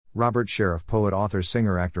Robert Sherriff, poet, author,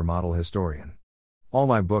 singer, actor, model, historian. All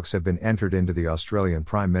my books have been entered into the Australian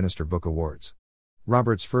Prime Minister Book Awards.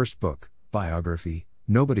 Robert's first book, biography,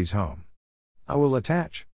 Nobody's Home. I will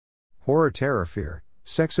attach. Horror, Terror, Fear,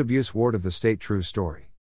 Sex Abuse, Ward of the State, true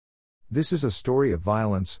story. This is a story of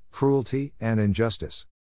violence, cruelty, and injustice.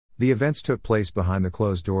 The events took place behind the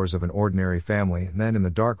closed doors of an ordinary family and then in the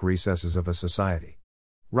dark recesses of a society.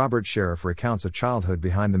 Robert Sherriff recounts a childhood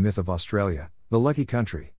behind the myth of Australia, the lucky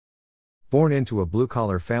country. Born into a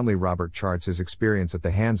blue-collar family, Robert charts his experience at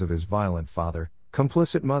the hands of his violent father,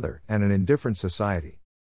 complicit mother, and an indifferent society.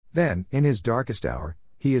 Then, in his darkest hour,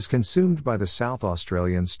 he is consumed by the South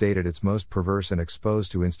Australian state at its most perverse and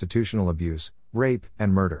exposed to institutional abuse, rape,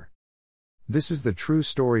 and murder. This is the true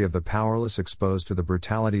story of the powerless exposed to the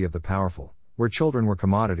brutality of the powerful, where children were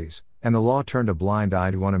commodities, and the law turned a blind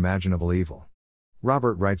eye to unimaginable evil.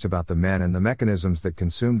 Robert writes about the men and the mechanisms that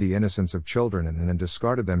consumed the innocence of children and then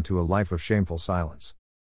discarded them to a life of shameful silence.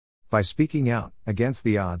 By speaking out, against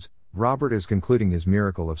the odds, Robert is concluding his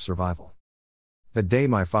miracle of survival. The day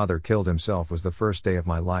my father killed himself was the first day of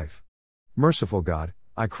my life. Merciful God,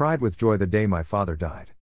 I cried with joy the day my father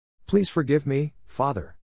died. Please forgive me,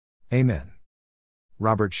 Father. Amen.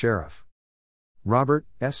 Robert Sherriff.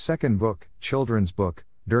 Robert's second book, children's book,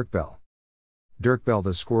 Dirkbell. Dirkbell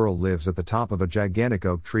the squirrel lives at the top of a gigantic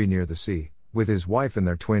oak tree near the sea, with his wife and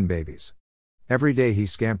their twin babies. Every day he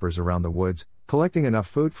scampers around the woods, collecting enough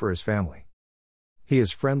food for his family. He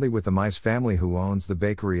is friendly with the mice family who owns the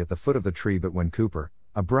bakery at the foot of the tree, but when Cooper,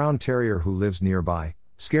 a brown terrier who lives nearby,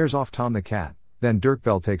 scares off Tom the cat, then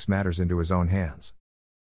Dirkbell takes matters into his own hands.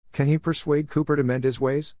 Can he persuade Cooper to mend his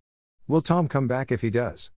ways? Will Tom come back if he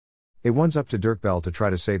does? It one's up to Dirkbell to try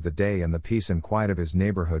to save the day and the peace and quiet of his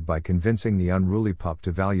neighborhood by convincing the unruly pup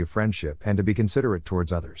to value friendship and to be considerate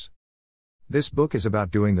towards others. This book is about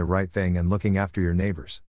doing the right thing and looking after your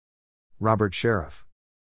neighbors. Robert Sherriff.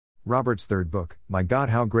 Robert's third book, My God,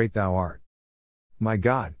 How Great Thou Art. My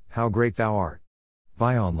God, How Great Thou Art.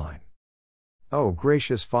 Buy online. O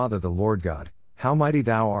gracious Father, the Lord God, how mighty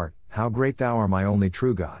Thou art, how great Thou art, my only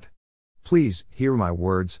true God. Please, hear my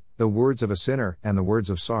words, the words of a sinner, and the words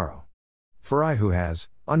of sorrow. For I who has,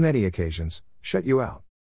 on many occasions, shut you out.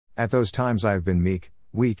 At those times I have been meek,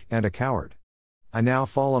 weak, and a coward. I now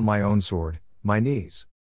fall on my own sword, my knees.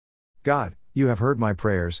 God, you have heard my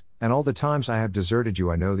prayers, and all the times I have deserted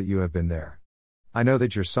you I know that you have been there. I know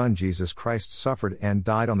that your Son Jesus Christ suffered and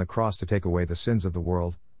died on the cross to take away the sins of the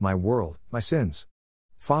world, my sins.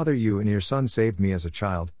 Father, you and your Son saved me as a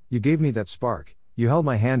child, you gave me that spark, you held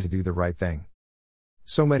my hand to do the right thing.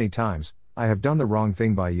 So many times, I have done the wrong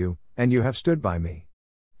thing by you, and you have stood by me.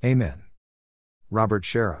 Amen. Robert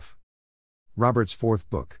Sherriff. Robert's fourth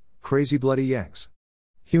book, Crazy Bloody Yanks.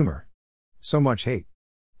 Humor. So much hate.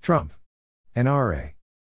 Trump. NRA.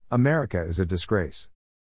 America is a disgrace.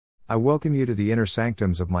 I welcome you to the inner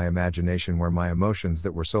sanctums of my imagination where my emotions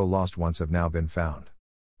that were so lost once have now been found.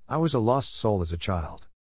 I was a lost soul as a child.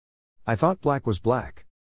 I thought black was black.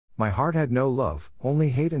 My heart had no love, only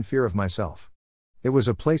hate and fear of myself. It was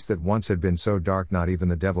a place that once had been so dark not even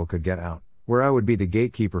the devil could get out, where I would be the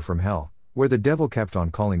gatekeeper from hell, where the devil kept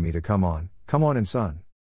on calling me to come on in son.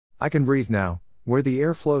 I can breathe now, where the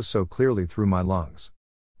air flows so clearly through my lungs.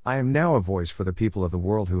 I am now a voice for the people of the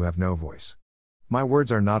world who have no voice. My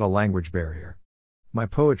words are not a language barrier. My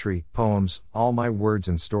poetry, poems, all my words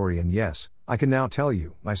and story, and yes, I can now tell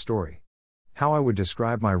you, my story. How I would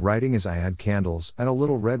describe my writing is I add candles and a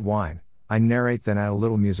little red wine, I narrate then add a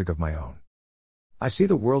little music of my own. I see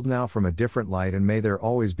the world now from a different light and may there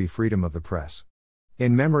always be freedom of the press.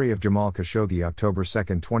 In memory of Jamal Khashoggi, October 2,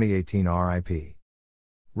 2018, RIP.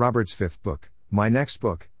 Robert's fifth book, my next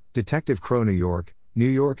book, Detective Crow, New York. New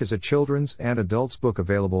York is a children's and adults book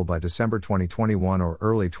available by December 2021 or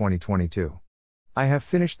early 2022. I have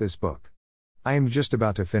finished this book. I am just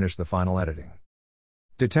about to finish the final editing.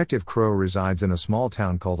 Detective Crow resides in a small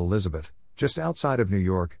town called Elizabeth, just outside of New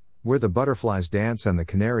York, where the butterflies dance and the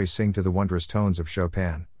canaries sing to the wondrous tones of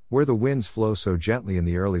Chopin, where the winds flow so gently in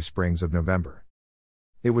the early springs of November.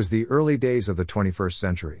 It was the early days of the 21st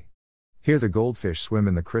century. Here the goldfish swim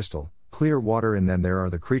in the crystal, clear water, and then there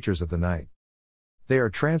are the creatures of the night. They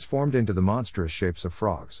are transformed into the monstrous shapes of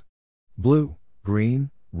frogs. Blue,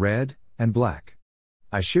 green, red, and black.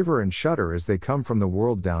 I shiver and shudder as they come from the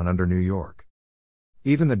world down under New York.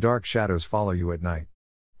 Even the dark shadows follow you at night.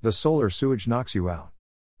 The solar sewage knocks you out.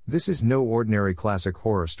 This is no ordinary classic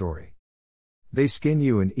horror story. They skin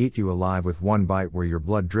you and eat you alive with one bite where your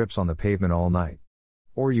blood drips on the pavement all night.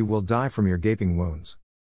 Or you will die from your gaping wounds.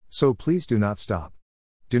 So please do not stop.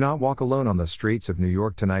 Do not walk alone on the streets of New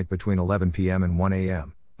York tonight between 11 p.m. and 1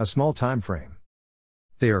 a.m., a small time frame.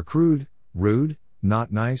 They are crude, rude,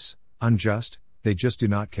 not nice, unjust, they just do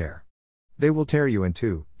not care. They will tear you in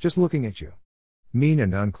two, just looking at you. Mean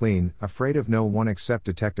and unclean, afraid of no one except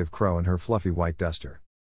Detective Crow and her fluffy white duster.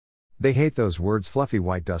 They hate those words, fluffy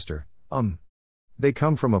white duster. They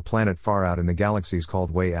come from a planet far out in the galaxies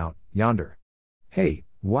called Way Out, Yonder. Hey,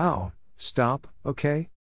 wow, stop,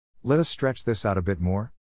 okay? Let us stretch this out a bit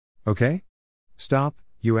more. Okay? Stop,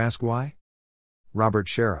 you ask why? Robert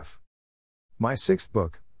Sheriff. My sixth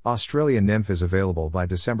book, Australian Nymph, is available by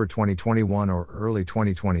December 2021 or early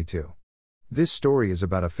 2022. This story is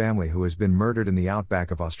about a family who has been murdered in the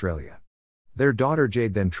outback of Australia. Their daughter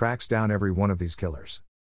Jade then tracks down every one of these killers.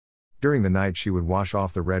 During the night she would wash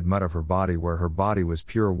off the red mud of her body, where her body was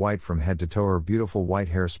pure white from head to toe, her beautiful white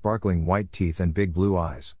hair, sparkling white teeth and big blue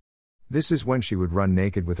eyes. This is when she would run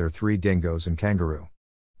naked with her 3 dingoes and kangaroo.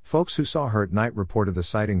 Folks who saw her at night reported the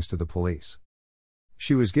sightings to the police.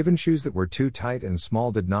 She was given shoes that were too tight and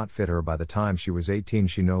small, did not fit her. By the time she was 18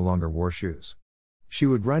 she no longer wore shoes. She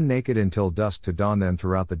would run naked until dusk to dawn, then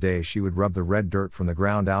throughout the day she would rub the red dirt from the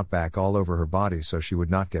ground outback all over her body so she would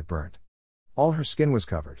not get burnt. All her skin was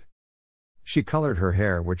covered. She colored her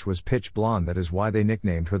hair, which was pitch blonde, that is why they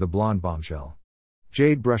nicknamed her the Blonde Bombshell.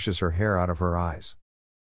 Jade brushes her hair out of her eyes.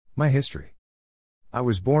 My history. I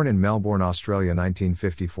was born in Melbourne, Australia,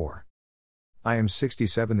 1954. I am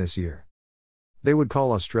 67 this year. They would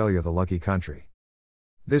call Australia the lucky country.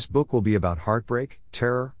 This book will be about heartbreak,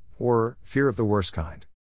 terror, horror, fear of the worst kind.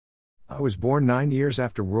 I was born 9 years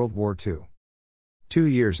after World War II. 2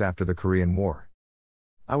 years after the Korean War.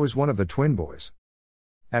 I was one of the twin boys.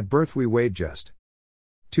 At birth we weighed just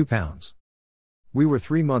 2 pounds. We were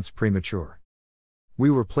 3 months premature. We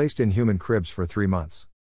were placed in human cribs for 3 months.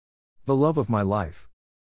 The love of my life.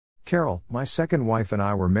 Carol, my second wife, and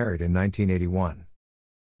I were married in 1981.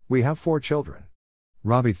 We have 4 children.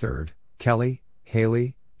 Robbie third, Kelly,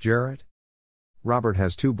 Haley, Jarrett. Robert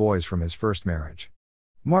has 2 boys from his first marriage.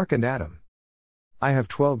 Mark and Adam. I have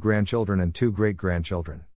 12 grandchildren and 2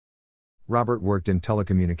 great-grandchildren. Robert worked in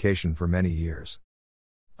telecommunication for many years.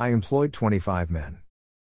 I employed 25 men.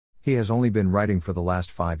 He has only been writing for the last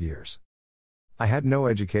 5 years. I had no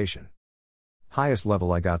education. Highest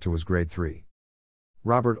level I got to was grade 3.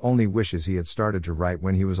 Robert only wishes he had started to write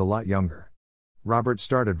when he was a lot younger. Robert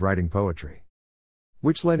started writing poetry,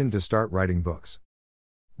 which led him to start writing books.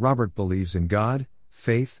 Robert believes in God,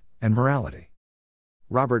 faith, and morality.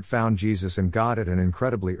 Robert found Jesus and God at an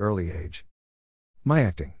incredibly early age. My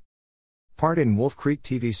acting. Part in Wolf Creek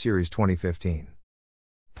TV series 2015.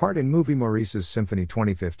 Part in movie Maurice's Symphony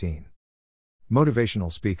 2015.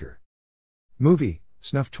 Motivational speaker. Movie,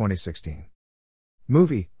 Snuff 2016.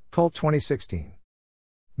 Movie, Cult 2016.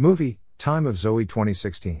 Movie, Time of Zoe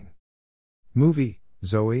 2016. Movie,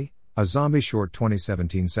 Zoe, a zombie short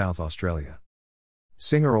 2017 South Australia.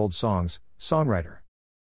 Singer old songs, songwriter.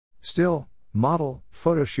 Still, model,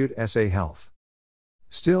 photo shoot SA Health.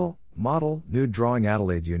 Still, model, nude drawing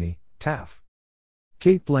Adelaide Uni, TAF.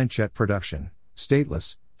 Kate Blanchett production,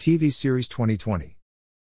 Stateless, TV series 2020.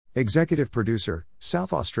 Executive producer,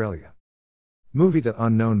 South Australia. Movie The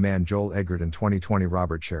Unknown Man Joel Egerton 2020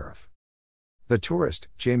 Robert Sheriff. The Tourist,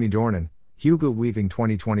 Jamie Dornan, Hugo Weaving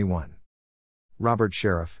 2021. Robert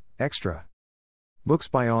Sheriff, Extra. Books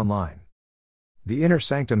by online. The Inner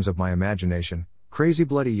Sanctums of My Imagination, Crazy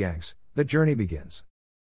Bloody Yanks, The Journey Begins.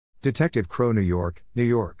 Detective Crow, New York, New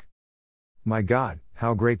York. My God,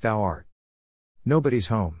 How Great Thou Art. Nobody's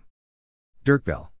Home. Dirk Bell.